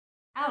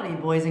Howdy,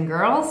 boys and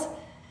girls.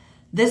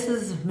 This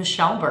is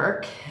Michelle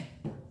Burke.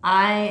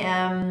 I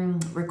am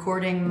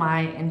recording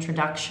my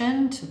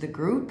introduction to the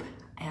group,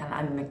 and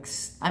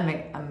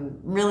I'm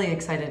really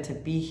excited to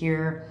be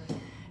here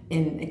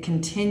in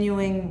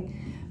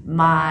continuing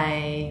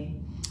my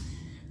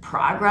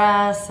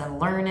progress and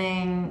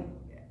learning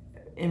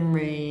in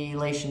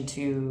relation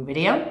to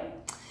video.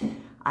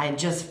 I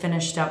just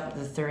finished up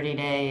the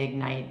 30-day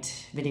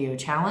Ignite video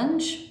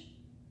challenge.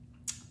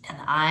 And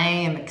I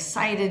am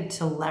excited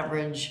to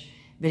leverage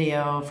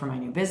video for my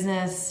new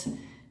business,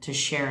 to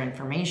share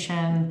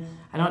information.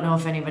 I don't know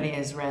if anybody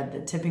has read The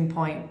Tipping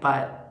Point,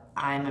 but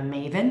I'm a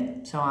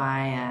maven. So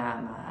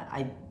I'm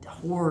a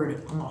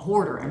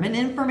hoarder. I'm an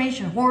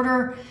information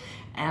hoarder,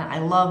 and I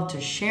love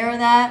to share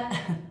that.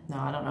 No,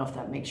 I don't know if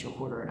that makes you a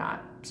hoarder or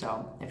not.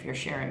 So if you're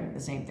sharing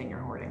the same thing, you're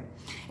hoarding.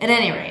 At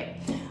any rate,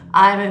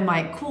 I'm in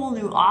my cool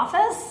new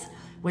office,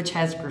 which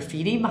has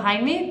graffiti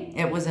behind me.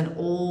 It was an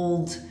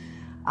old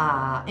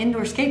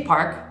indoor skate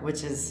park,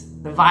 which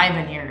is the vibe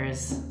in here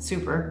is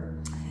super.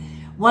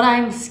 What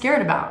I'm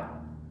scared about,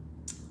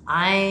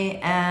 I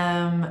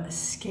am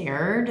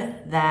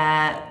scared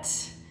that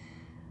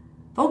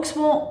folks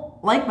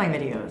won't like my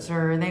videos,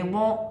 or they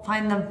won't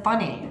find them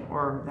funny,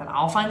 or that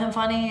I'll find them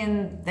funny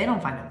and they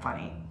don't find them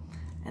funny,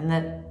 and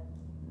that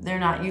they're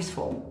not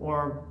useful,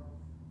 or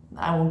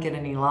I won't get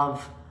any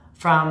love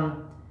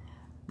from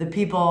the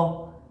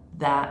people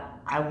that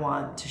I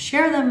want to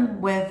share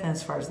them with,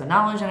 as far as the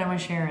knowledge that I want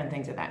to share and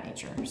things of that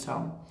nature.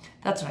 So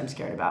that's what I'm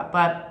scared about.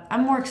 But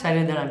I'm more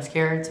excited than I'm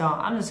scared. So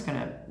I'm just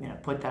gonna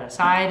put that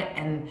aside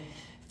and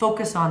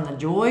focus on the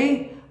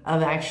joy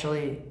of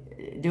actually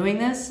doing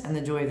this and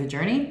the joy of the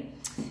journey.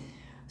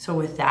 So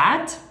with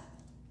that,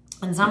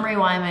 in summary,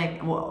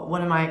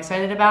 what am I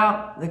excited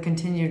about? The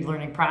continued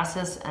learning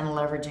process and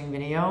leveraging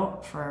video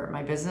for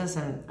my business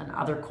and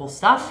other cool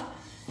stuff.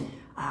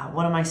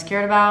 What am I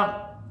scared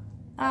about?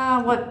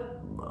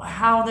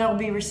 How they'll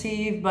be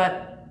received,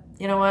 but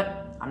you know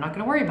what? I'm not going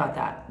to worry about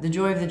that. The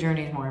joy of the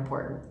journey is more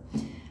important.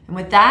 And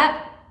with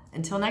that,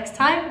 until next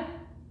time,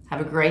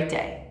 have a great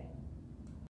day.